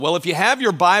Well, if you have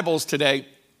your Bibles today,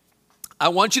 I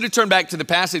want you to turn back to the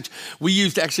passage we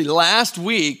used actually last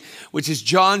week, which is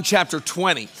John chapter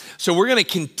 20. So we're going to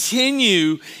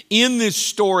continue in this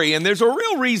story, and there's a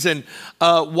real reason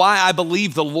why I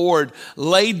believe the Lord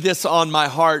laid this on my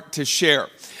heart to share.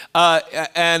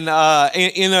 In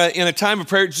a time of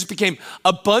prayer, it just became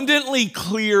abundantly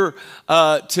clear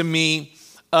to me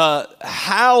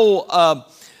how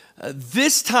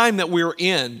this time that we're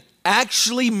in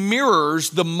actually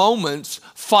mirrors the moments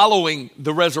following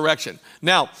the resurrection.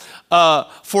 Now,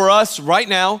 for us right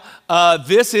now,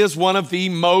 this is one of the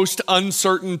most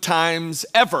uncertain times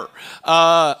ever.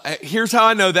 Here's how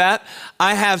I know that.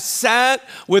 I have sat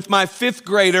with my fifth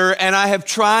grader and I have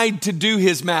tried to do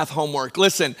his math homework.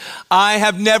 Listen, I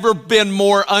have never been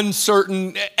more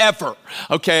uncertain ever.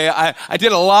 Okay, I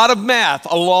did a lot of math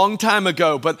a long time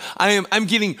ago, but I'm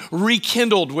getting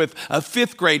rekindled with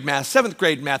fifth grade math, seventh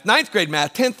grade math, ninth grade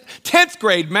math, 10th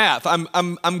grade math.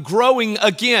 I'm growing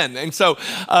again. And so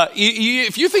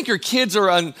if you think your kids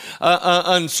are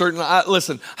uncertain,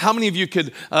 listen, how many of you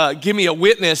could give me a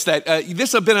witness that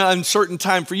this has been an uncertain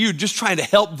time for you, just trying to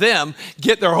help them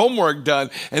get their homework done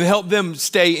and help them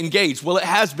stay engaged? Well, it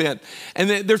has been. And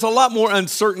there's a lot more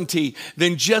uncertainty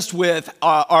than just with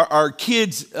our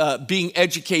kids being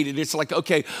educated. It's like,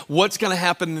 okay, what's going to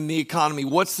happen in the economy?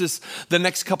 What's the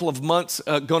next couple of months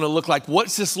going to look like?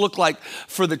 What's this look like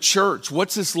for the church?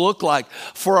 What's this look like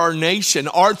for our nation?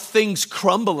 Are things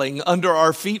crumbling under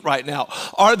our feet right now?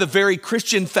 Are the very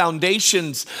Christian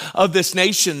foundations of this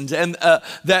nation and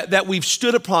that we've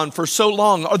stood upon for so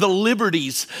long, are the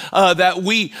liberties that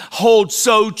we hold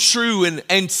so true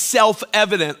and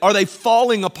self-evident, are they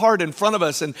falling apart in front of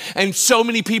us? And so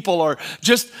many people are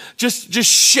just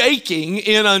shaking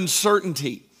in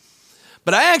uncertainty.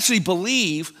 But I actually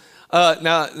believe,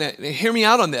 now hear me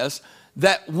out on this,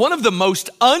 that one of the most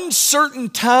uncertain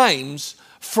times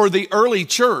for the early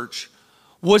church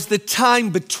was the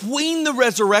time between the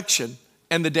resurrection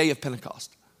and the day of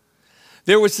Pentecost.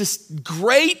 There was this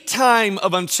great time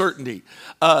of uncertainty.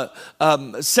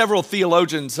 Several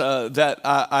theologians that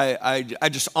I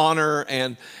just honor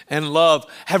and love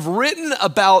have written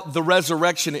about the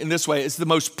resurrection in this way. It's the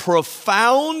most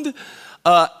profound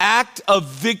act of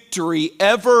victory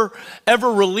ever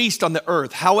released on the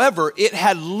earth. However, it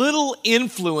had little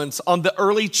influence on the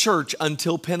early church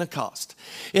until Pentecost.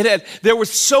 There was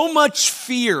so much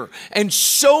fear and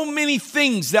so many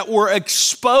things that were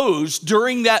exposed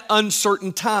during that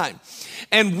uncertain time.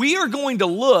 And we are going to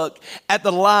look at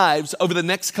the lives over the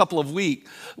next couple of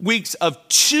weeks of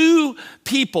two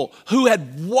people who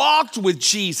had walked with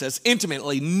Jesus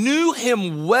intimately, knew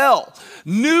him well,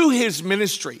 knew his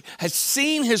ministry, had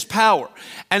seen his power,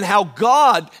 and how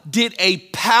God did a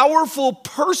powerful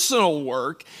personal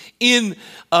work in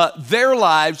their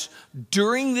lives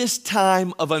during this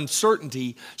time of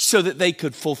uncertainty so that they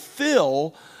could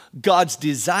fulfill God's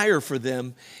desire for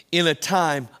them in a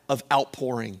time of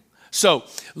outpouring. So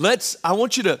I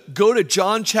want you to go to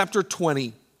John chapter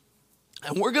 20,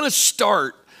 and we're going to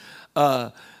start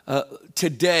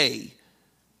today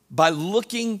by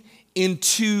looking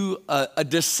into a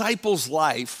disciple's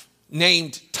life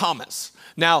named Thomas.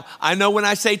 Now, I know when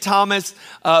I say Thomas,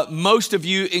 most of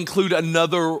you include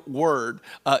another word,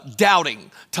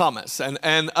 doubting Thomas.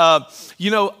 And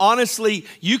honestly,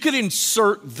 you could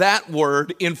insert that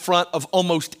word in front of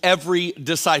almost every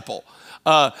disciple.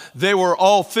 They were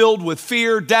all filled with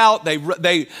fear, doubt. They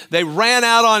ran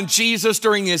out on Jesus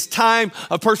during his time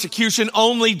of persecution.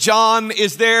 Only John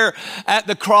is there at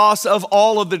the cross of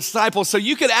all of the disciples. So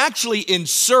you could actually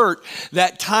insert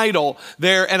that title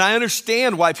there. And I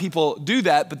understand why people do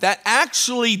that, but that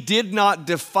actually did not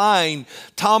define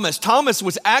Thomas. Thomas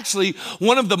was actually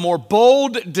one of the more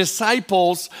bold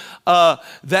disciples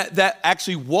that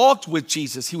actually walked with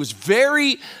Jesus. He was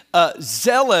very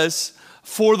zealous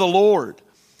for the Lord.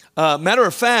 Matter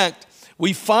of fact,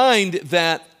 we find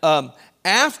that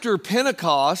after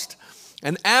Pentecost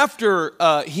and after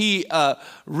he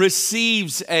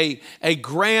receives a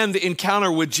grand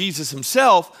encounter with Jesus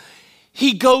himself,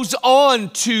 he goes on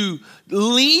to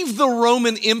leave the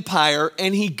Roman Empire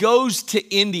and he goes to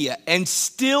India. And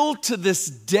still to this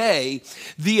day,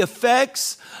 the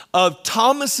effects of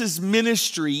Thomas's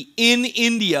ministry in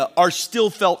India are still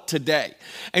felt today.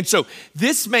 And so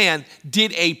this man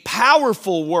did a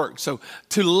powerful work. So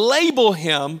to label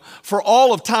him for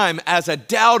all of time as a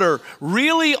doubter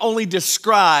really only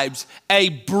describes a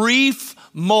brief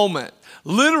moment.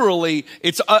 Literally,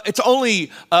 it's only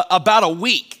about a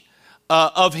week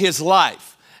of his life.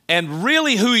 And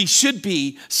really who he should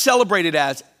be celebrated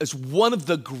as one of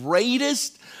the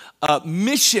greatest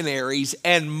missionaries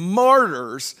and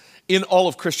martyrs in all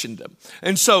of Christendom.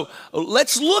 And so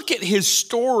let's look at his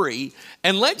story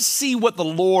and let's see what the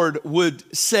Lord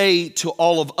would say to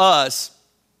all of us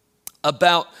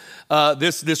about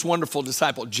this wonderful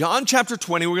disciple. John chapter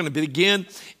 20, we're going to begin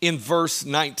in verse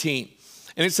 19.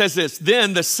 And it says this: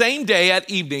 "Then the same day at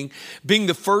evening, being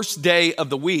the first day of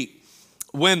the week,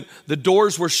 when the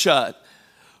doors were shut,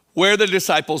 where the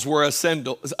disciples were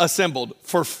assembled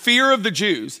for fear of the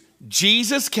Jews,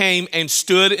 Jesus came and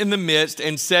stood in the midst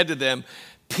and said to them,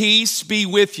 'Peace be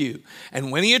with you.'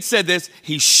 And when he had said this,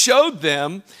 he showed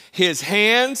them his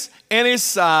hands and his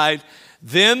side.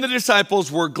 Then the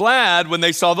disciples were glad when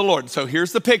they saw the Lord." So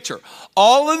here's the picture.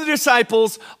 All of the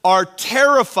disciples are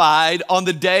terrified on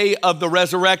the day of the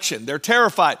resurrection. They're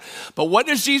terrified. But what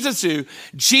does Jesus do?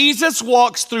 Jesus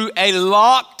walks through a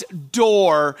locked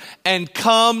door and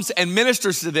comes and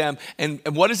ministers to them. And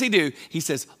what does he do? He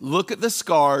says, "Look at the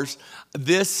scars.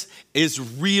 This is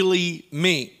really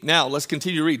me." Now, let's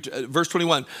continue to read. Verse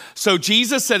 21. "So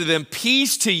Jesus said to them,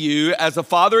 'Peace to you. As the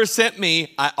Father has sent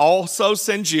me, I also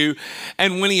send you.'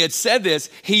 And when he had said this,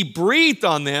 he breathed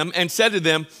on them and said to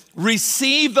them,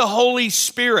 'Receive the Holy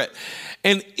Spirit.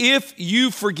 And if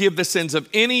you forgive the sins of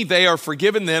any, they are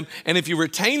forgiven them. And if you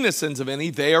retain the sins of any,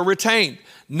 they are retained.'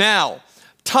 Now,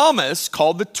 Thomas,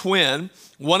 called the twin,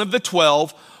 one of the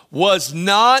 12, was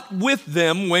not with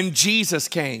them when Jesus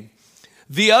came.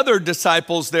 The other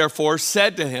disciples, therefore,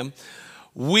 said to him,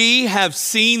 'We have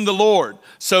seen the Lord.'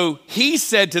 So he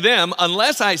said to them,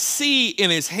 'Unless I see in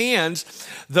his hands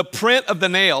the print of the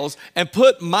nails, and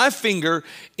put my finger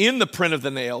in the print of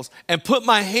the nails, and put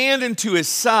my hand into his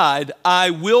side, I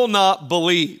will not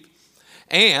believe.'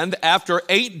 And after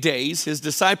 8 days, his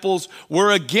disciples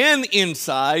were again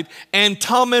inside, and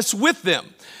Thomas with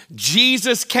them.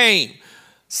 Jesus came,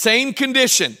 same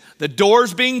condition, the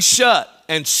doors being shut,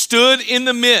 and stood in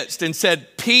the midst and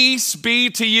said, 'Peace be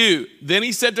to you.' Then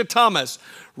he said to Thomas,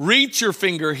 'Reach your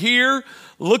finger here,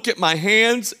 look at my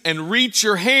hands, and reach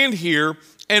your hand here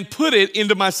and put it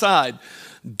into my side.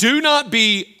 Do not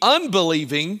be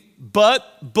unbelieving,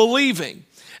 but believing.'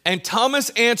 And Thomas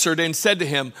answered and said to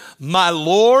him, 'My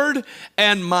Lord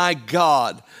and my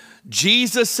God.'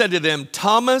 Jesus said to them,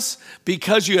 'Thomas,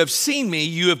 because you have seen me,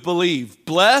 you have believed.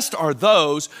 Blessed are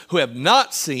those who have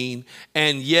not seen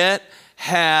and yet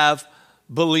have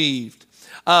believed.'"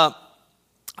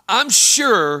 I'm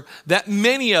sure that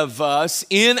many of us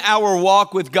in our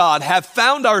walk with God have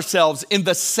found ourselves in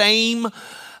the same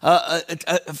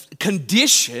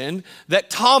condition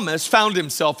that Thomas found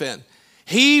himself in.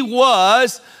 He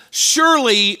was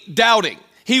surely doubting.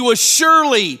 He was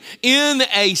surely in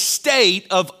a state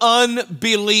of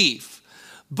unbelief.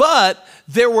 But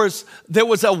there was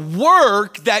a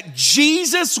work that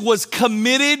Jesus was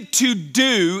committed to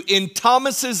do in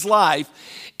Thomas's life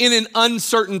in an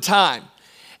uncertain time.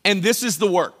 And this is the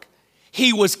work.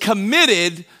 He was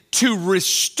committed to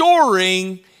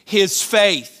restoring his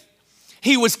faith.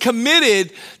 He was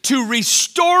committed to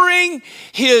restoring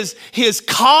his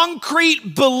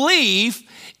concrete belief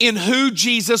in who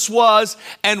Jesus was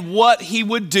and what he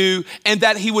would do, and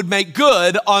that he would make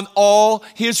good on all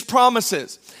his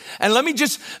promises. And let me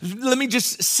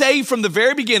just say from the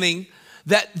very beginning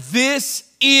that this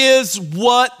is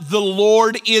what the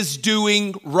Lord is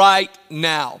doing right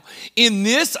now. In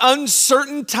this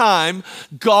uncertain time,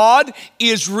 God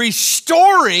is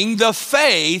restoring the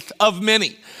faith of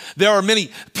many. There are many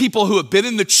people who have been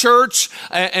in the church,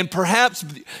 and perhaps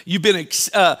you've been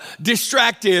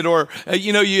distracted, or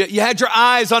you had your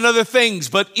eyes on other things.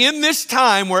 But in this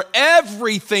time where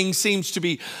everything seems to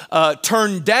be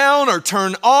turned down or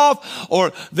turned off,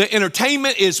 or the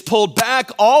entertainment is pulled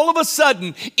back, all of a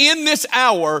sudden in this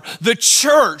hour, the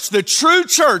church, the true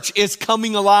church, is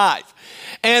coming alive.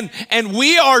 And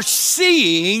we are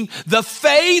seeing the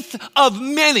faith of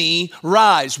many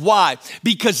rise. Why?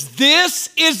 Because this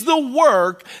is the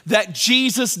work that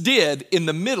Jesus did in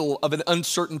the middle of an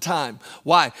uncertain time.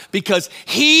 Why? Because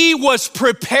he was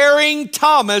preparing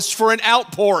Thomas for an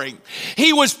outpouring.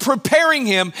 He was preparing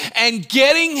him and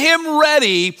getting him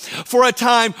ready for a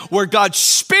time where God's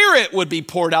Spirit would be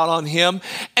poured out on him,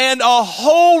 and a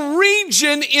whole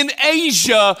region in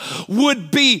Asia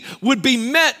would be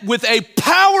met with a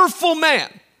powerful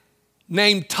man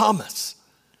named Thomas.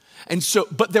 And so,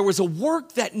 but there was a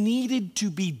work that needed to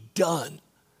be done,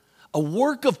 a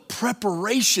work of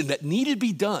preparation that needed to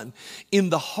be done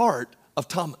in the heart of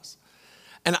Thomas.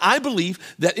 And I believe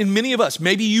that in many of us,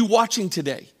 maybe you watching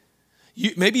today,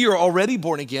 maybe you're already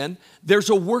born again, there's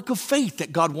a work of faith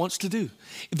that God wants to do.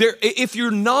 If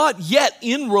you're not yet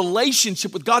in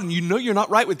relationship with God and you know you're not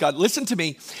right with God, listen to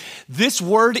me, this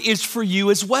word is for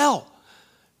you as well.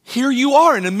 Here you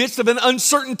are in the midst of an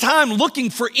uncertain time, looking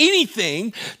for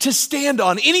anything to stand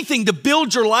on, anything to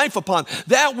build your life upon,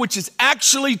 that which is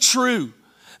actually true,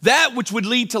 that which would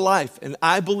lead to life. And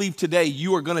I believe today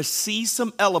you are going to see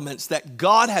some elements that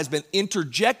God has been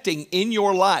interjecting in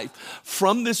your life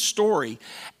from this story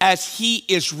as he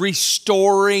is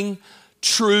restoring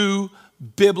true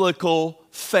biblical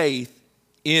faith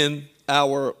in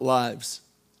our lives.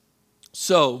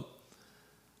 So,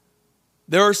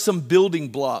 there are some building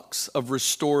blocks of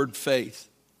restored faith.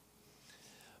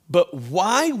 But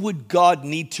why would God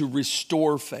need to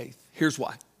restore faith? Here's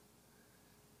why.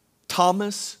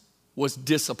 Thomas was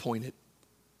disappointed.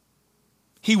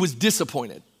 He was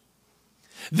disappointed.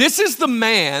 This is the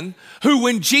man who,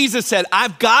 when Jesus said,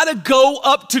 I've got to go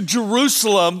up to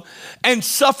Jerusalem and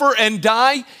suffer and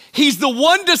die, he's the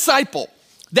one disciple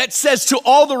that says to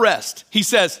all the rest, he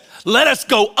says, let us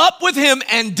go up with him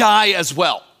and die as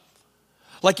well.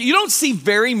 Like, you don't see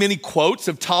very many quotes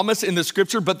of Thomas in the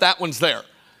scripture, but that one's there.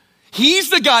 He's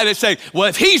the guy that say, well,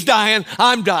 if he's dying,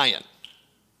 I'm dying.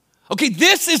 Okay,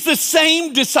 this is the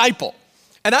same disciple.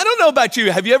 And I don't know about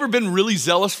you, have you ever been really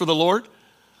zealous for the Lord?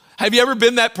 Have you ever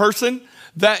been that person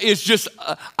that is just,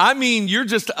 you're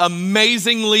just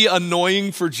amazingly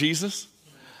annoying for Jesus?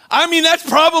 That's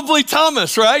probably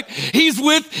Thomas, right? He's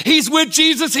with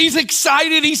Jesus. He's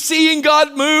excited. He's seeing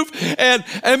God move. And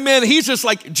man, he's just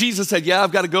like, Jesus said, yeah,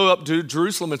 I've got to go up to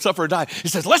Jerusalem and suffer and die. He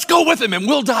says, let's go with him and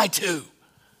we'll die too.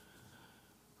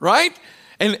 Right?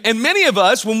 And many of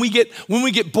us, when we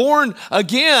get born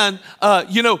again,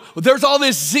 there's all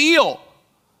this zeal.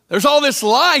 There's all this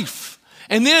life.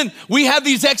 And then we have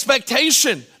these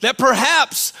expectations that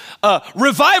perhaps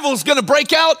revival is going to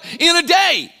break out in a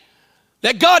day.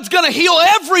 That God's going to heal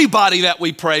everybody that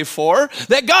we pray for.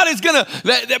 That God is going to,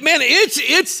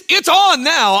 it's on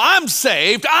now. I'm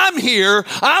saved. I'm here.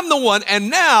 I'm the one.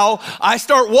 And now I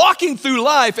start walking through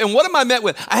life. And what am I met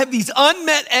with? I have these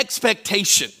unmet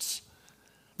expectations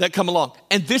that come along.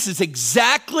 And this is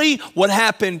exactly what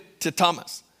happened to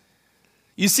Thomas.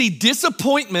 You see,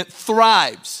 disappointment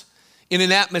thrives in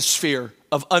an atmosphere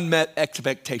of unmet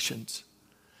expectations.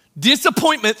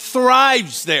 Disappointment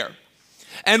thrives there.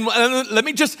 And let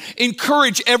me just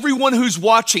encourage everyone who's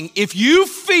watching. If you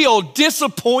feel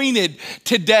disappointed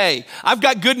today, I've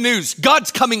got good news.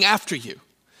 God's coming after you.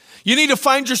 You need to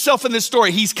find yourself in this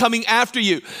story. He's coming after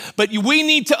you. But we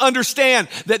need to understand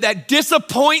that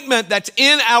disappointment that's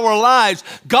in our lives,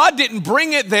 God didn't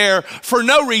bring it there for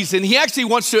no reason. He actually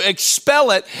wants to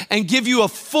expel it and give you a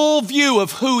full view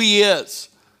of who he is.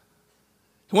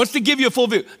 He wants to give you a full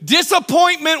view.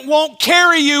 Disappointment won't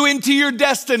carry you into your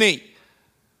destiny.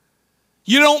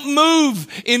 You don't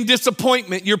move in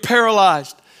disappointment. You're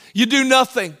paralyzed. You do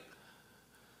nothing.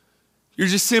 You're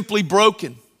just simply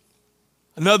broken.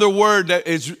 Another word that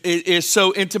is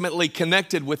so intimately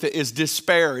connected with it is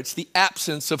despair. It's the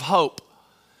absence of hope.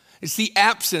 It's the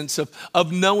absence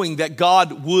of knowing that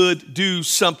God would do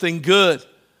something good.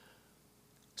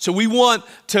 So we want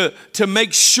to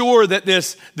make sure that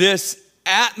this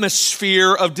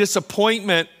atmosphere of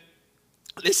disappointment,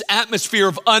 this atmosphere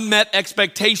of unmet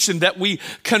expectation, that we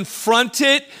confront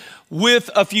it with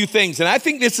a few things. And I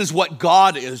think this is what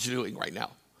God is doing right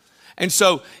now. And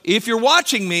so if you're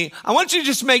watching me, I want you to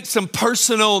just make some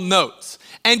personal notes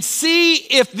and see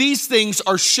if these things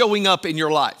are showing up in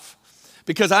your life.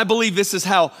 Because I believe this is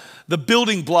how the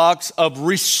building blocks of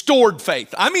restored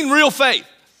faith, real faith.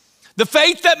 The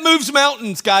faith that moves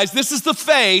mountains, guys. This is the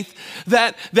faith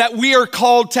that we are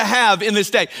called to have in this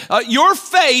day. Your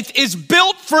faith is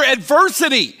built for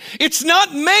adversity. It's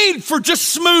not made for just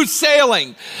smooth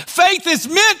sailing. Faith is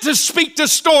meant to speak to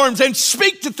storms and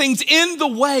speak to things in the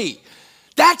way.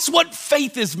 That's what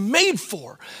faith is made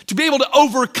for, to be able to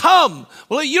overcome.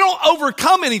 Well, you don't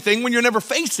overcome anything when you're never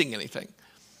facing anything.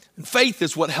 And faith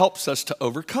is what helps us to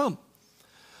overcome.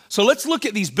 So let's look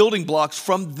at these building blocks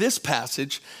from this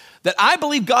passage that I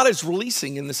believe God is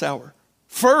releasing in this hour.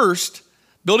 First,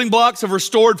 building blocks of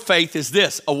restored faith is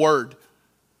this, a word.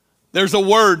 There's a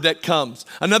word that comes.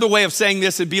 Another way of saying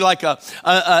this would be like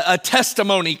a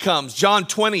testimony comes. John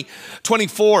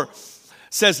 20:24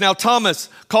 says, now Thomas,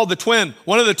 called the twin,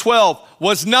 one of the 12,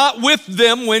 was not with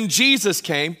them when Jesus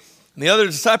came. And the other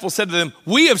disciples said to them,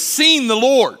 we have seen the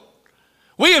Lord.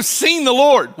 We have seen the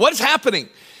Lord. What's happening?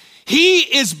 He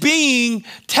is being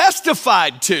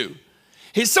testified to.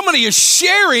 Somebody is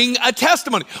sharing a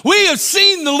testimony. We have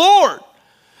seen the Lord.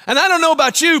 And I don't know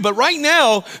about you, but right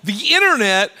now, the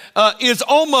internet is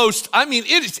almost,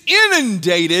 it is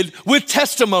inundated with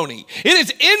testimony. It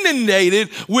is inundated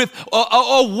with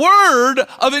a word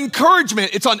of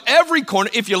encouragement. It's on every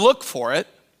corner. If you look for it,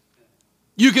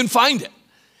 you can find it.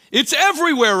 It's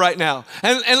everywhere right now.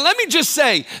 And let me just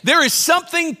say, there is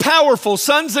something powerful,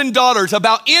 sons and daughters,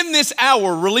 about in this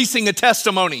hour releasing a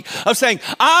testimony of saying,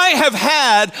 I have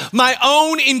had my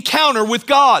own encounter with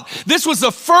God. This was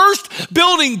the first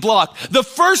building block, the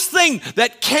first thing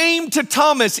that came to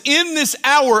Thomas in this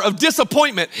hour of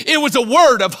disappointment. It was a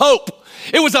word of hope.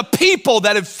 It was a people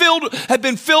that had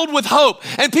been filled with hope,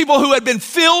 and people who had been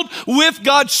filled with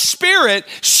God's Spirit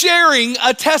sharing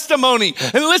a testimony.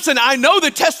 And listen, I know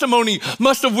the testimony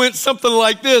must have went something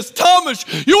like this. Thomas,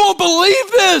 you won't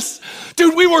believe this.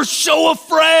 Dude, we were so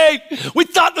afraid. We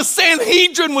thought the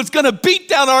Sanhedrin was going to beat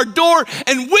down our door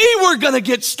and we were going to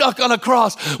get stuck on a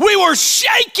cross. We were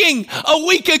shaking a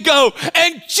week ago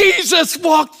and Jesus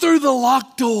walked through the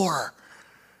locked door.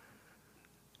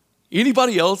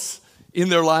 Anybody else in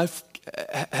their life,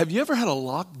 have you ever had a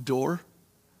locked door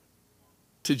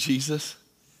to Jesus?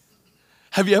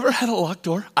 Have you ever had a locked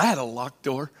door? I had a locked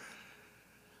door.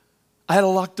 I had a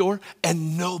locked door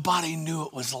and nobody knew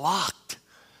it was locked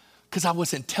because I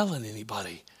wasn't telling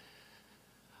anybody.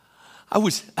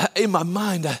 In my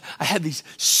mind, I had these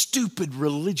stupid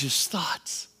religious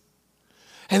thoughts.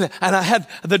 And I had,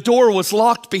 the door was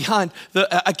locked behind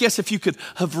I guess if you could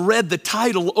have read the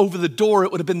title over the door,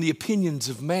 it would have been The Opinions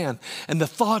of Man and the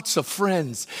Thoughts of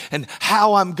Friends and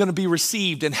how I'm going to be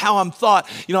received and how I'm thought.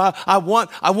 You know, I want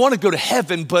to go to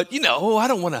heaven, but you know, I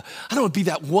don't want to be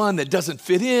that one that doesn't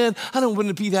fit in. I don't want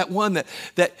to be that one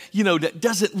that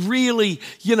doesn't really,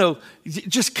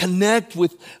 just connect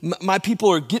with my people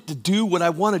or get to do what I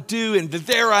want to do. And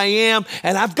there I am,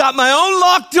 and I've got my own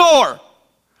locked door.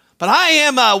 But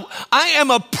I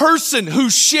am a person who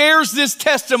shares this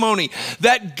testimony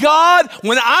that God,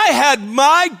 when I had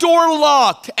my door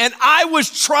locked and I was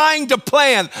trying to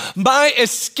plan my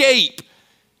escape,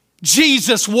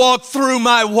 Jesus walked through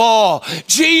my wall.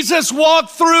 Jesus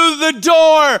walked through the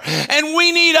door. And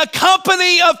we need a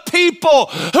company of people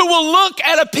who will look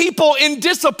at a people in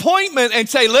disappointment and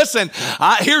say, listen,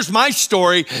 here's my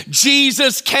story.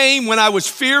 Jesus came when I was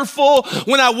fearful,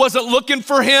 when I wasn't looking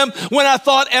for him, when I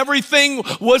thought everything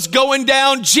was going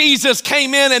down. Jesus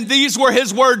came in and these were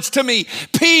his words to me.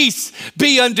 Peace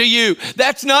be unto you.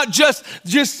 That's not just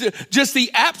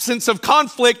the absence of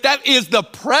conflict. That is the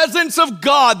presence of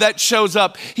God that shows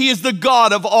up. He is the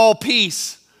God of all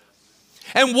peace.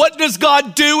 And what does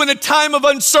God do in a time of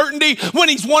uncertainty when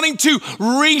he's wanting to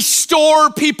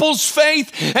restore people's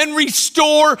faith and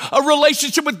restore a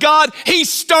relationship with God? He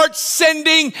starts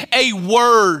sending a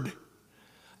word.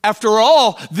 After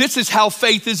all, this is how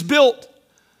faith is built.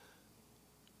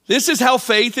 This is how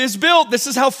faith is built. This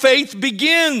is how faith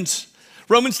begins.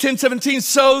 Romans 10:17,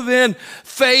 so then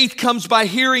faith comes by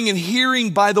hearing and hearing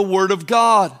by the word of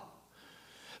God.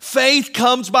 Faith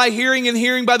comes by hearing and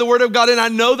hearing by the word of God. And I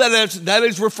know that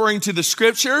is referring to the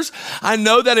scriptures. I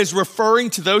know that is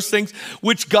referring to those things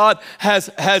which God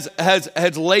has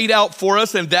laid out for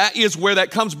us. And that is where that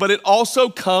comes. But it also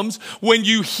comes when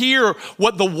you hear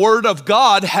what the word of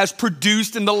God has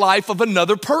produced in the life of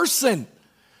another person.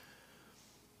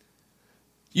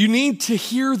 You need to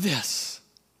hear this.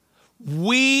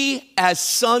 We as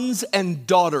sons and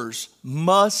daughters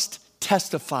must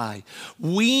testify.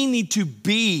 We need to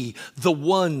be the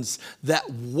ones that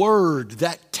word,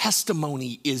 that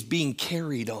testimony is being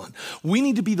carried on. We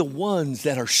need to be the ones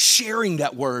that are sharing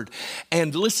that word.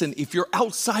 And listen, if you're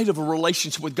outside of a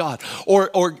relationship with God,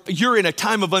 or you're in a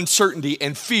time of uncertainty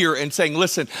and fear and saying,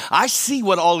 listen, I see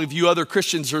what all of you other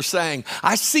Christians are saying.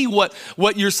 I see what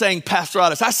you're saying, Pastor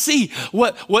Otis. I see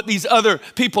what these other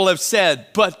people have said,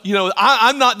 but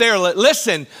I'm not there.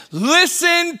 Listen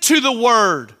to the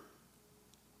word.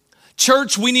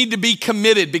 Church, we need to be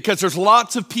committed because there's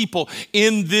lots of people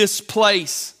in this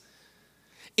place,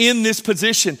 in this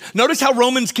position. Notice how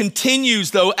Romans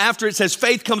continues, though, after it says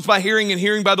faith comes by hearing and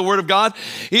hearing by the word of God.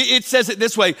 It says it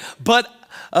this way, but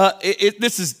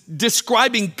this is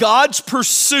describing God's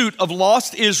pursuit of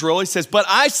lost Israel. He says, but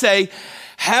I say,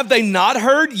 have they not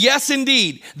heard? Yes,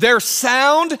 indeed. Their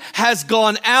sound has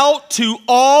gone out to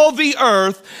all the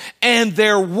earth, and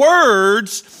their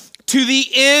words to the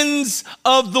ends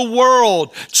of the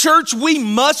world. Church, we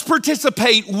must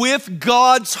participate with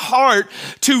God's heart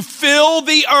to fill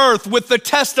the earth with the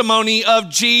testimony of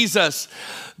Jesus.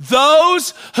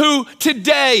 Those who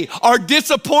today are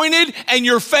disappointed and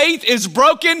your faith is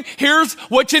broken, here's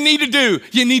what you need to do.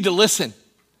 You need to listen.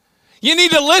 You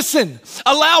need to listen.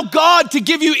 Allow God to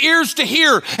give you ears to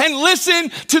hear and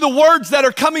listen to the words that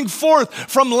are coming forth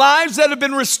from lives that have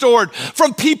been restored,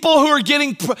 from people who are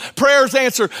getting prayers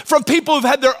answered, from people who've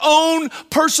had their own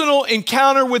personal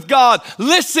encounter with God.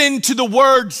 Listen to the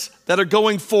words that are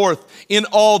going forth in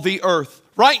all the earth.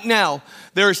 Right now,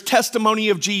 There is testimony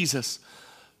of Jesus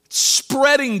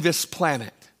spreading this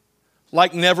planet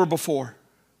like never before.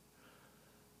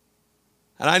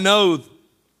 And I know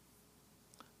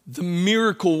the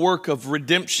miracle work of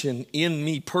redemption in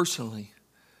me personally.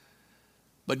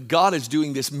 But God is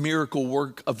doing this miracle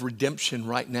work of redemption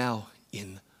right now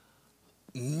in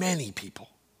many people,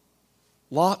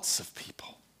 lots of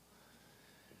people.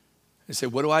 I say,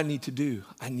 what do I need to do?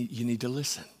 You need to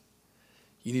listen.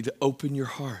 You need to open your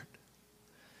heart.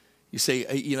 You say,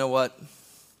 hey, you know what?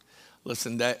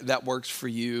 Listen, that works for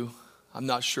you. I'm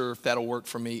not sure if that'll work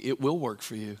for me. It will work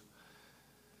for you.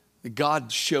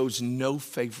 God shows no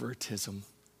favoritism.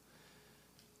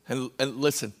 And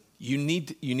listen, you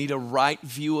need a right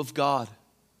view of God.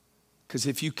 Because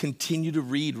if you continue to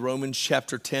read Romans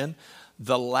chapter 10,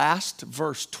 the last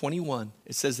verse, 21,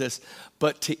 it says this,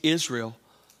 but to Israel,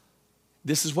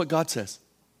 this is what God says.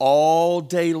 All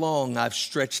day long I've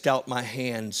stretched out my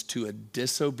hands to a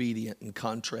disobedient and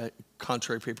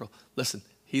contrary people. Listen,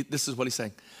 this is what he's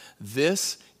saying.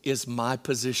 This is my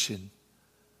position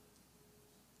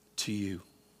to you.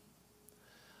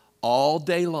 All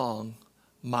day long,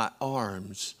 my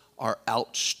arms are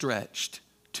outstretched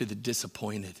to the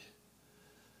disappointed.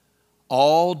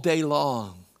 All day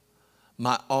long,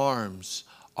 my arms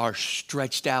are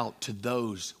stretched out to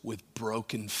those with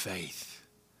broken faith.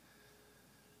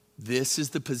 This is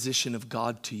the position of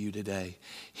God to you today.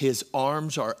 His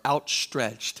arms are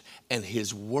outstretched, and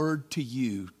his word to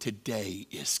you today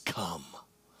is come.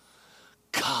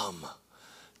 Come.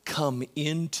 Come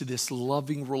into this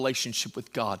loving relationship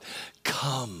with God.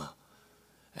 Come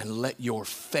and let your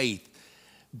faith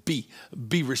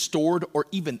be restored or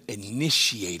even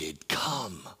initiated.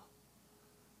 Come.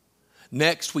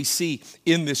 Next, we see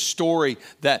in this story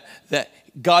that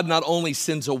God not only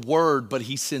sends a word, but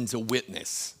he sends a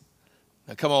witness.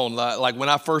 Now, come on, like when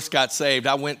I first got saved,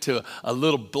 I went to a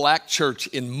little black church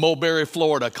in Mulberry,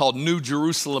 Florida called New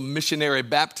Jerusalem Missionary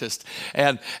Baptist.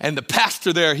 And the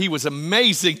pastor there, he was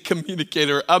amazing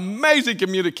communicator.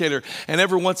 And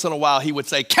every once in a while he would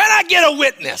say, can I get a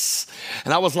witness?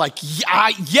 And I was like,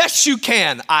 yes, you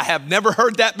can. I have never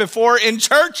heard that before in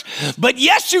church, but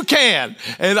yes, you can.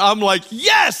 And I'm like,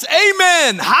 yes,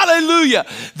 amen, hallelujah.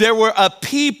 There were a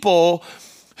people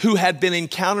who had been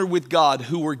encountered with God,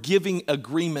 who were giving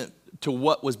agreement to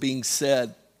what was being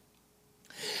said.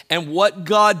 And what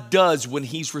God does when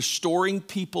he's restoring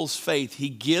people's faith, he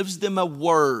gives them a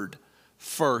word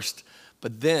first,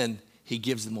 but then he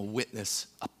gives them a witness,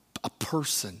 a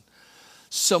person,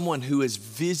 someone who has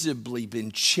visibly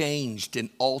been changed and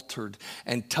altered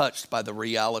and touched by the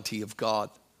reality of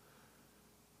God.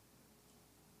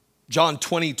 John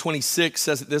 20:26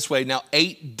 says it this way, now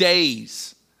 8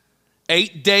 days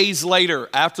later,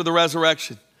 after the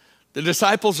resurrection, the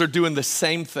disciples are doing the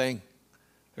same thing.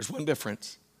 There's one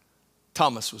difference.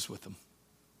 Thomas was with them.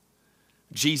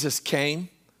 Jesus came,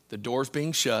 the doors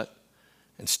being shut,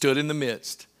 and stood in the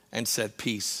midst and said,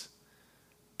 peace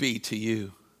be to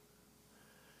you.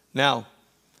 Now,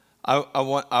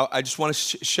 I just want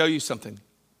to show you something.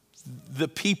 The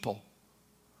people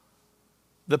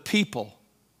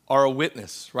are a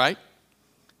witness, right?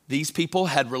 These people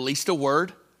had released a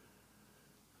word,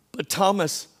 but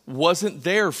Thomas wasn't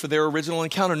there for their original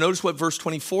encounter. Notice what verse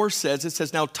 24 says. It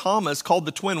says, now Thomas, called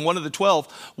the twin, one of the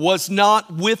 12, was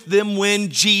not with them when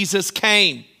Jesus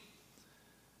came.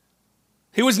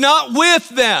 He was not with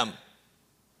them.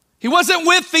 He wasn't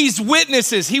with these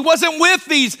witnesses. He wasn't with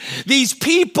these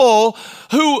people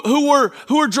who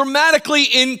were dramatically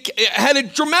had a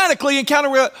dramatically encounter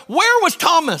with. Where was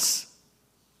Thomas?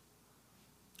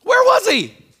 Where was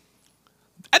he?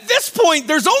 At this point,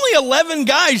 there's only 11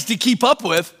 guys to keep up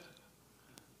with.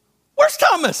 Where's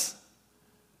Thomas?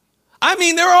 I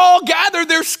mean, they're all gathered.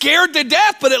 They're scared to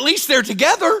death, but at least they're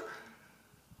together.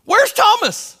 Where's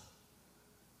Thomas?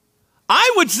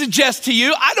 I would suggest to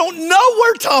you, I don't know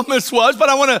where Thomas was, but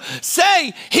I want to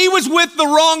say he was with the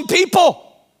wrong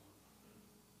people.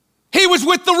 He was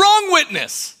with the wrong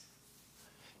witness.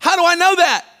 How do I know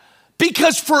that?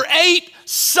 Because for 8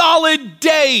 solid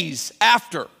days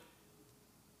after,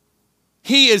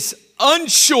 he is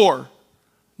unsure,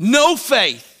 no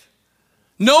faith,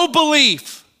 no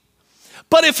belief.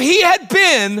 But if he had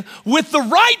been with the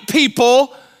right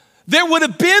people, there would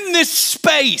have been this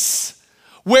space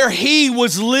where he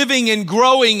was living and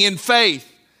growing in faith.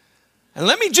 And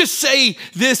let me just say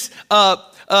this,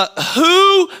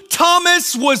 who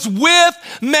Thomas was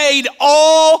with made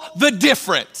all the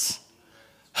difference.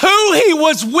 Who he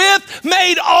was with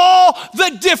made all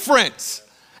the difference.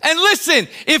 And listen,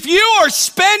 if you are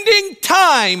spending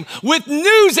time with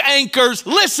news anchors,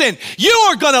 listen, you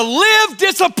are going to live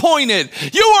disappointed.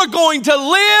 You are going to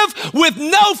live with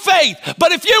no faith.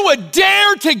 But if you would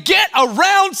dare to get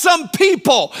around some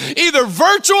people, either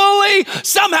virtually,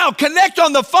 somehow connect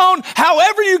on the phone,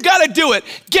 however you got to do it,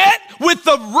 get with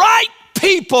the right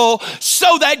people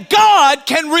so that God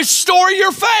can restore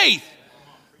your faith.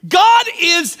 God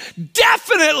is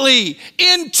definitely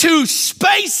into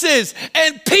spaces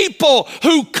and people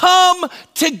who come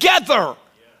together.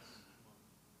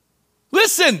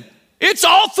 Listen, it's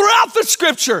all throughout the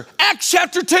scripture. Acts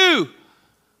chapter 2,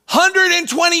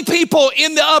 120 people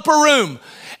in the upper room.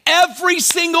 Every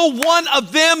single one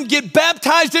of them get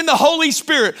baptized in the Holy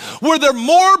Spirit. Were there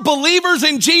more believers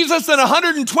in Jesus than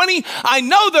 120? I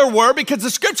know there were, because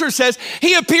the scripture says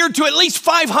he appeared to at least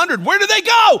 500. Where did they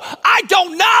go? I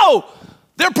don't know.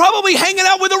 They're probably hanging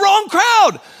out with the wrong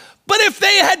crowd. But if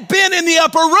they had been in the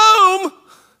upper room,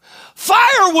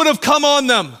 fire would have come on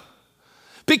them.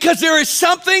 Because there is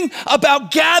something about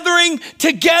gathering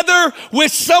together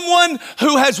with someone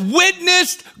who has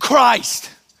witnessed Christ.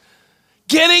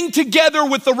 Getting together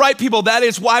with the right people, that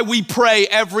is why we pray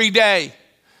every day.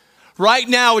 Right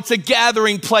now, it's a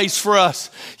gathering place for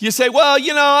us. You say, well,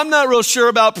 I'm not real sure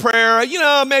about prayer.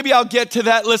 Maybe I'll get to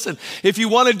that. Listen, if you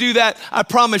want to do that, I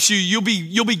promise you, you'll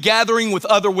be gathering with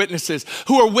other witnesses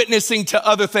who are witnessing to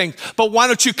other things. But why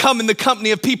don't you come in the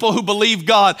company of people who believe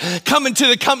God? Come into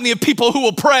the company of people who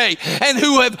will pray and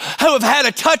who have had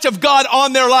a touch of God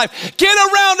on their life. Get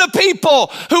around the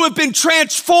people who have been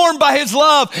transformed by his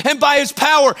love and by his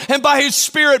power and by his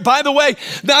spirit. By the way,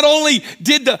 not only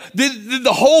did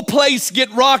the whole place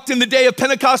get rocked in the day of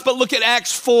Pentecost, but look at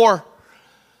Acts 4.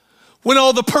 When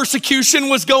all the persecution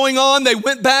was going on, they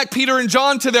went back, Peter and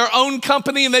John, to their own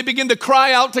company, and they began to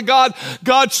cry out to God,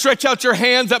 God, stretch out your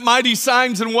hands that mighty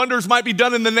signs and wonders might be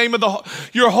done in the name of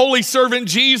your holy servant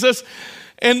Jesus.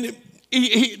 And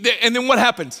then what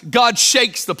happens? God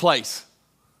shakes the place.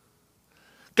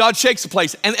 God shakes the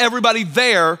place, and everybody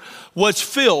there was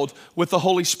filled with the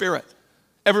Holy Spirit.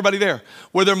 Everybody there.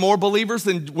 Were there more believers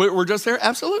than were just there?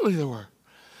 Absolutely there were.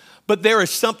 But there is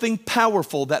something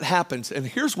powerful that happens. And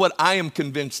here's what I am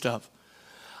convinced of.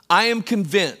 I am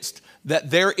convinced that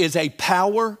there is a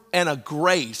power and a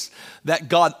grace that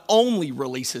God only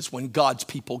releases when God's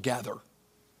people gather.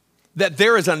 That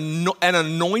there is an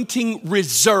anointing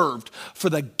reserved for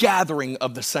the gathering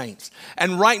of the saints.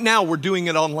 And right now we're doing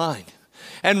it online.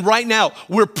 And right now,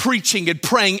 we're preaching and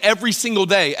praying every single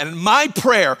day. And my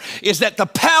prayer is that the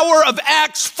power of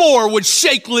Acts 4 would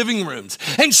shake living rooms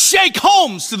and shake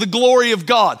homes to the glory of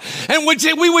God. And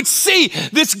we would see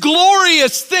this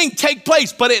glorious thing take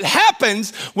place. But it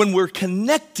happens when we're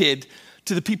connected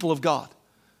to the people of God.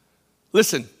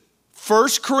 Listen,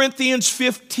 1 Corinthians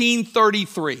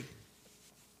 15:33.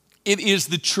 It is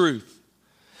the truth.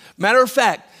 Matter of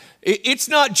fact, it's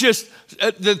not just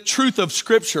the truth of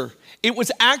Scripture. It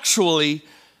was actually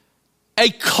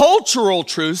a cultural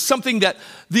truth, something that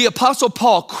the Apostle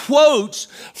Paul quotes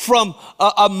from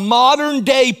a modern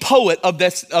day poet of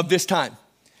this time.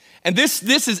 And this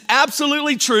is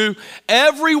absolutely true.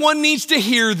 Everyone needs to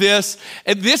hear this.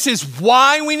 And this is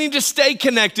why we need to stay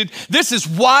connected. This is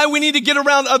why we need to get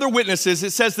around other witnesses.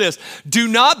 It says this: do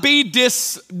not be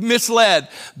misled.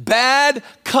 Bad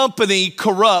company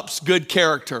corrupts good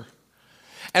character.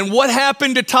 And what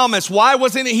happened to Thomas? Why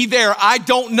wasn't he there? I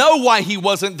don't know why he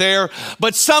wasn't there,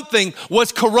 but something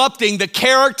was corrupting the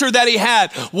character that he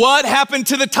had. What happened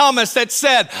to the Thomas that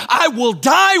said, I will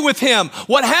die with him?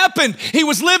 What happened? He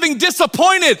was living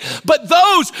disappointed. But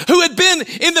those who had been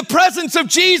in the presence of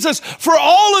Jesus for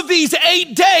all of these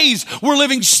 8 days were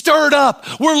living stirred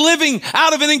up. Were living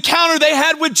out of an encounter they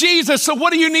had with Jesus. So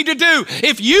what do you need to do?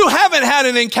 If you haven't had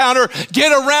an encounter,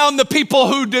 get around the people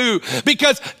who do.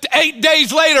 Because 8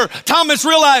 days later, Thomas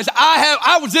realized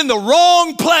I was in the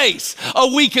wrong place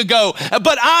a week ago,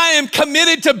 but I am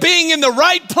committed to being in the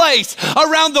right place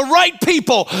around the right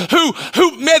people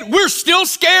who man, we're still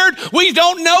scared. We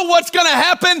don't know what's going to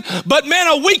happen, but man,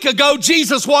 a week ago,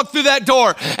 Jesus walked through that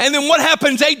door. And then what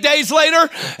happens 8 days later?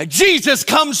 Jesus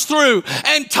comes through,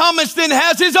 and Thomas then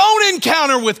has his own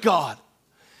encounter with God.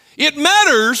 It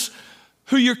matters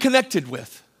who you're connected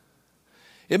with.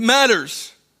 It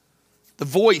matters the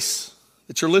voice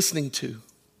that you're listening to.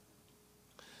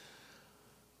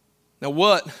 Now,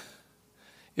 what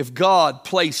if God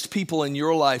placed people in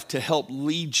your life to help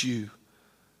lead you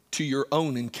to your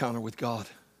own encounter with God?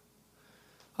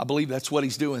 I believe that's what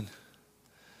he's doing.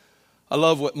 I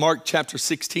love what Mark chapter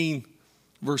 16,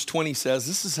 verse 20 says.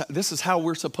 This is how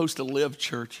we're supposed to live,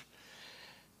 church,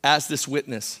 as this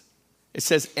witness. It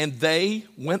says, and they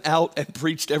went out and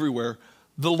preached everywhere,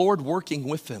 the Lord working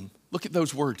with them. Look at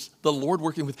those words, the Lord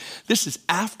working with. This is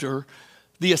after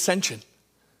the ascension.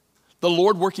 The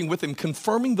Lord working with them,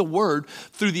 confirming the word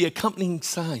through the accompanying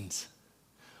signs.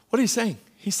 What are you saying?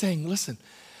 He's saying, listen,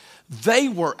 they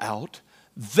were out.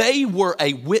 They were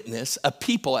a witness, a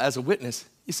people as a witness.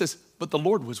 He says, but the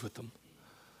Lord was with them.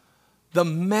 The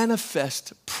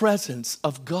manifest presence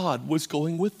of God was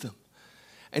going with them.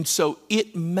 And so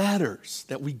it matters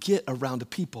that we get around a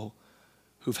people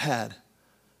who've had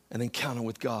an encounter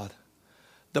with God.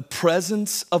 The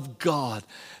presence of God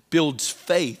builds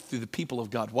faith through the people of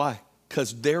God. Why?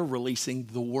 Because they're releasing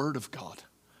the word of God.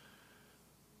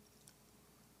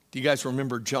 Do you guys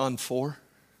remember John 4?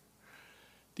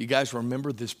 Do you guys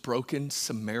remember this broken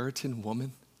Samaritan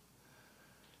woman?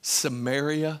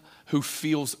 Samaria, who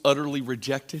feels utterly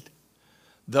rejected.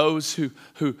 Those who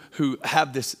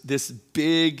have this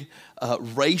big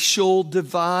racial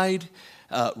divide,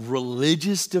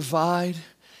 religious divide.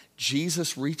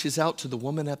 Jesus reaches out to the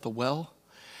woman at the well.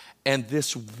 And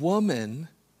this woman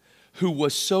who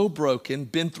was so broken,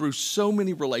 been through so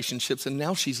many relationships, and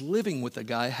now she's living with a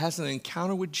guy, has an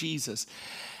encounter with Jesus.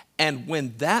 And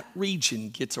when that region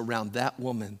gets around that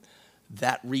woman,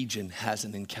 that region has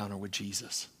an encounter with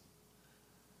Jesus.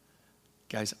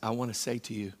 Guys, I want to say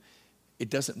to you, it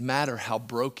doesn't matter how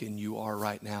broken you are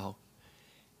right now.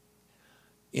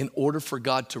 In order for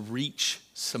God to reach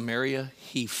Samaria,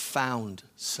 he found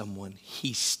someone.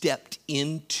 He stepped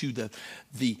into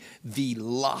the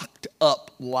locked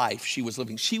up life she was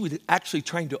living. She was actually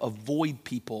trying to avoid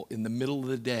people in the middle of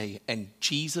the day, and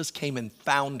Jesus came and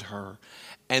found her,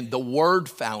 and the word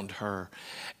found her,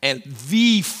 and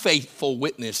the faithful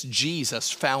witness,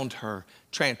 Jesus, found her,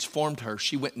 transformed her.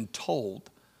 She went and told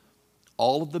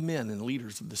all of the men and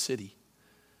leaders of the city.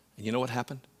 And you know what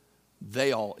happened?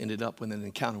 They all ended up with an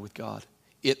encounter with God.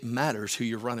 It matters who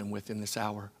you're running with in this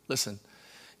hour. Listen,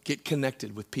 get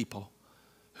connected with people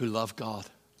who love God,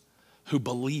 who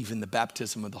believe in the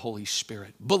baptism of the Holy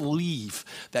Spirit, believe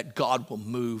that God will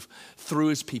move through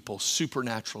his people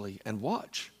supernaturally, and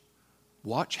watch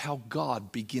how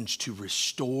God begins to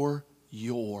restore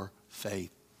your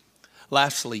faith.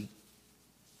 Lastly,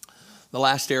 the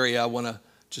last area I want to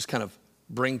just kind of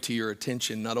bring to your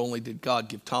attention, not only did God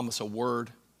give Thomas a word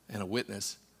and a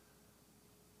witness,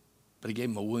 but he gave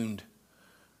him a wound.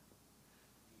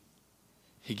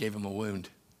 He gave him a wound.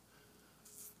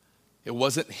 It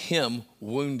wasn't him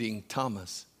wounding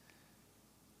Thomas.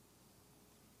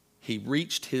 He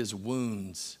reached his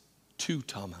wounds to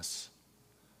Thomas.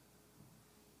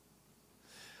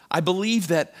 I believe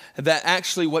that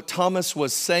actually what Thomas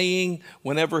was saying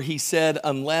whenever he said,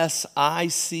 unless I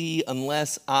see,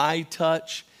 unless I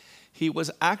touch, he was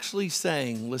actually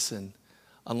saying, listen,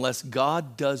 unless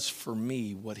God does for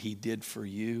me what he did for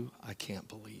you, I can't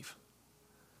believe.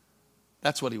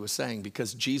 That's what he was saying,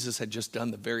 because Jesus had just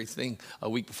done the very thing a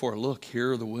week before. Look,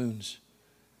 here are the wounds.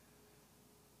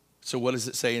 So what does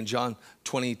it say in John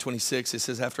 20:26? It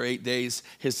says, after 8 days,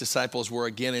 his disciples were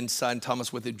again inside, and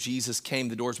Thomas with him. Jesus came,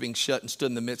 the doors being shut, and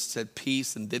stood in the midst, said,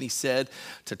 peace. And then he said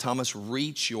to Thomas,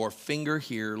 reach your finger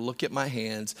here, look at my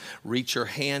hands, reach your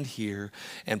hand here,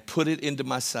 and put it into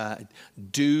my side.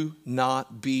 Do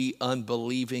not be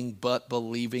unbelieving, but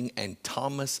believing. And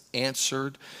Thomas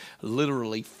answered,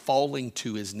 literally falling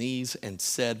to his knees, and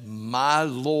said, my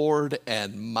Lord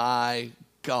and my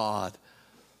God.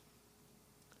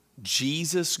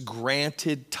 Jesus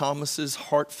granted Thomas's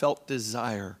heartfelt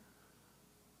desire,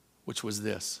 which was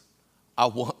this: I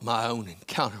want my own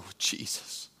encounter with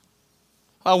Jesus.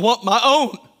 I want my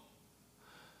own.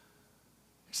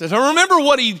 He says, I remember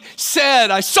what he said.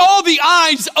 I saw the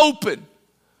eyes open.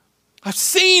 I've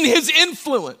seen his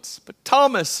influence. But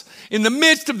Thomas, in the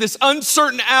midst of this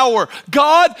uncertain hour,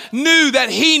 God knew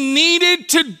that he needed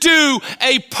to do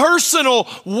a personal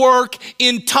work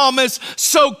in Thomas,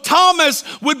 so Thomas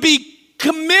would be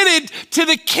committed to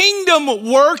the kingdom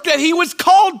work that he was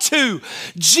called to.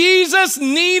 Jesus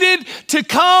needed to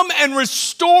come and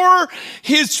restore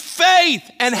his faith.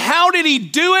 And how did he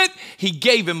do it? He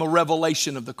gave him a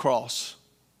revelation of the cross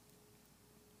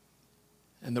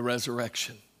and the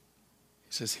resurrection.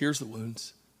 He says, here's the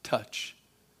wounds, touch.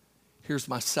 Here's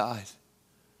my side.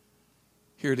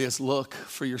 Here it is, look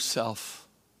for yourself.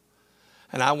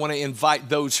 And I want to invite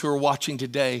those who are watching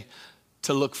today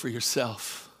to look for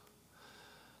yourself.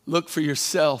 Look for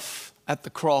yourself at the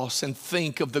cross and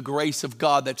think of the grace of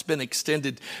God that's been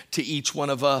extended to each one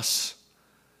of us.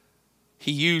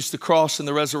 He used the cross and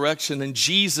the resurrection, and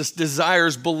Jesus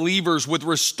desires believers with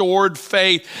restored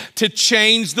faith to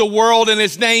change the world in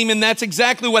his name. And that's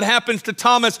exactly what happens to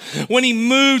Thomas when he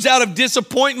moves out of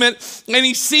disappointment and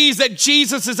he sees that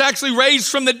Jesus is actually raised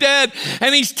from the dead,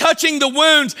 and he's touching the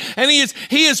wounds, and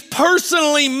he is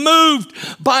personally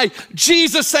moved by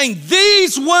Jesus saying,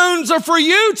 "These wounds are for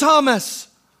you, Thomas,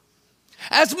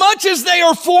 as much as they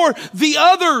are for the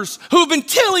others who have been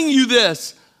telling you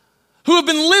this, who have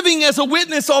been living as a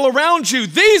witness all around you.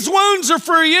 These wounds are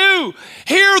for you.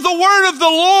 Hear the word of the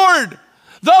Lord.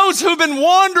 Those who've been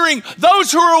wandering,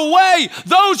 those who are away,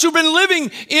 those who've been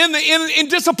living in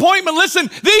disappointment,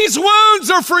 listen, these wounds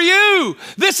are for you.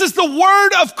 This is the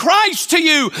word of Christ to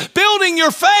you, building your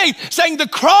faith, saying the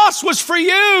cross was for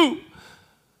you.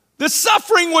 The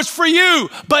suffering was for you,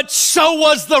 but so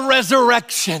was the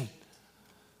resurrection.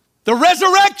 The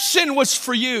resurrection was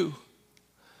for you.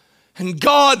 And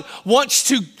God wants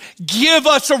to give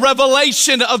us a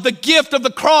revelation of the gift of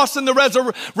the cross and the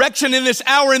resurrection in this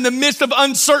hour in the midst of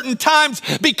uncertain times,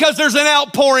 because there's an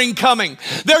outpouring coming.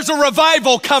 There's a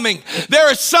revival coming.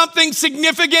 There is something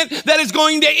significant that is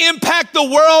going to impact the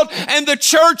world, and the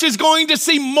church is going to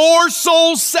see more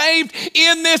souls saved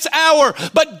in this hour.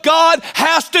 But God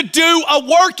has to do a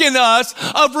work in us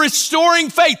of restoring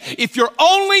faith. If your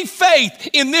only faith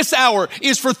in this hour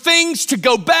is for things to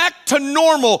go back to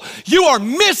normal, you are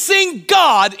missing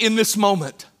God in this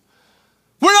moment.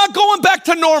 We're not going back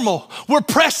to normal. We're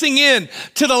pressing in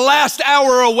to the last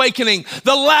hour awakening,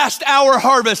 the last hour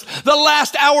harvest, the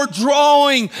last hour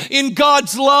drawing in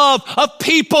God's love of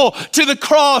people to the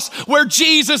cross, where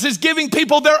Jesus is giving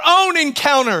people their own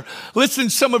encounter. Listen,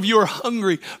 some of you are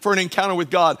hungry for an encounter with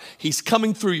God. He's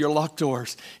coming through your locked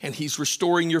doors, and he's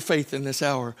restoring your faith in this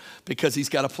hour because he's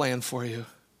got a plan for you.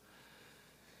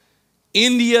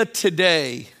 India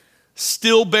today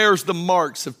still bears the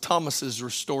marks of Thomas's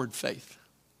restored faith,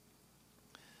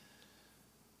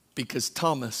 because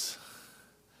Thomas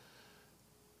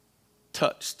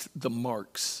touched the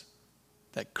marks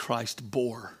that Christ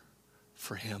bore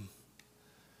for him.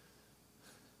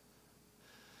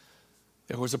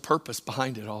 There was a purpose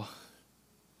behind it all.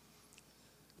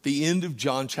 The end of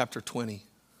John chapter 20.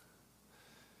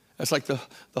 It's like the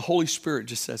Holy Spirit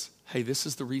just says, hey, this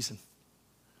is the reason.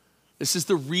 This is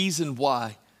the reason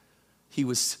why he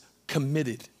was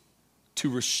committed to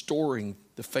restoring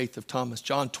the faith of Thomas.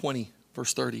 John 20,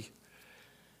 verse 30.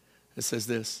 It says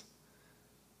this,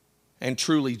 and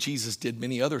truly Jesus did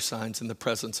many other signs in the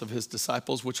presence of his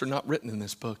disciples, which are not written in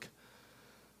this book.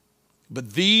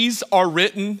 But these are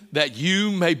written that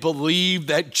you may believe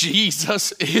that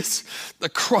Jesus is the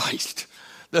Christ,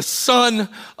 the Son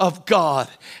of God,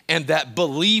 and that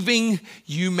believing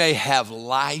you may have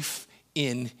life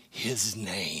in his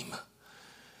name.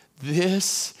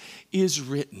 This is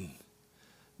written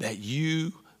that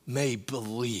you may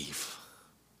believe.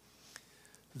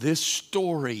 This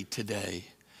story today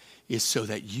is so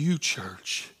that you,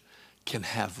 church, can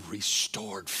have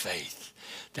restored faith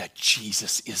that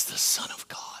Jesus is the Son of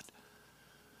God,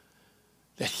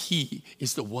 that he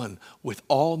is the one with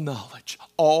all knowledge,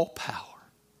 all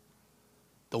power,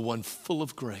 the one full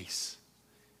of grace.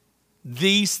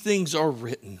 These things are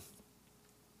written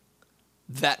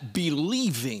that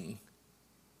believing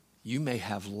you may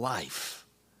have life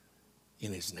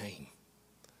in his name.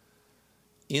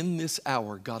 In this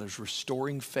hour, God is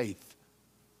restoring faith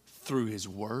through his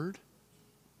word,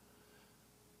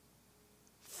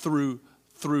 through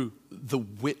the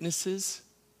witnesses,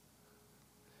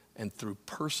 and through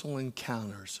personal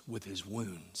encounters with his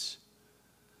wounds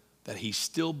that he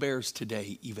still bears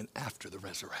today, even after the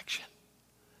resurrection.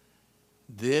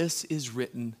 This is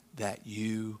written that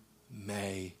you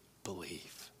may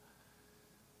believe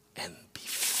and be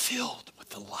filled with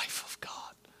the life of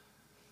God.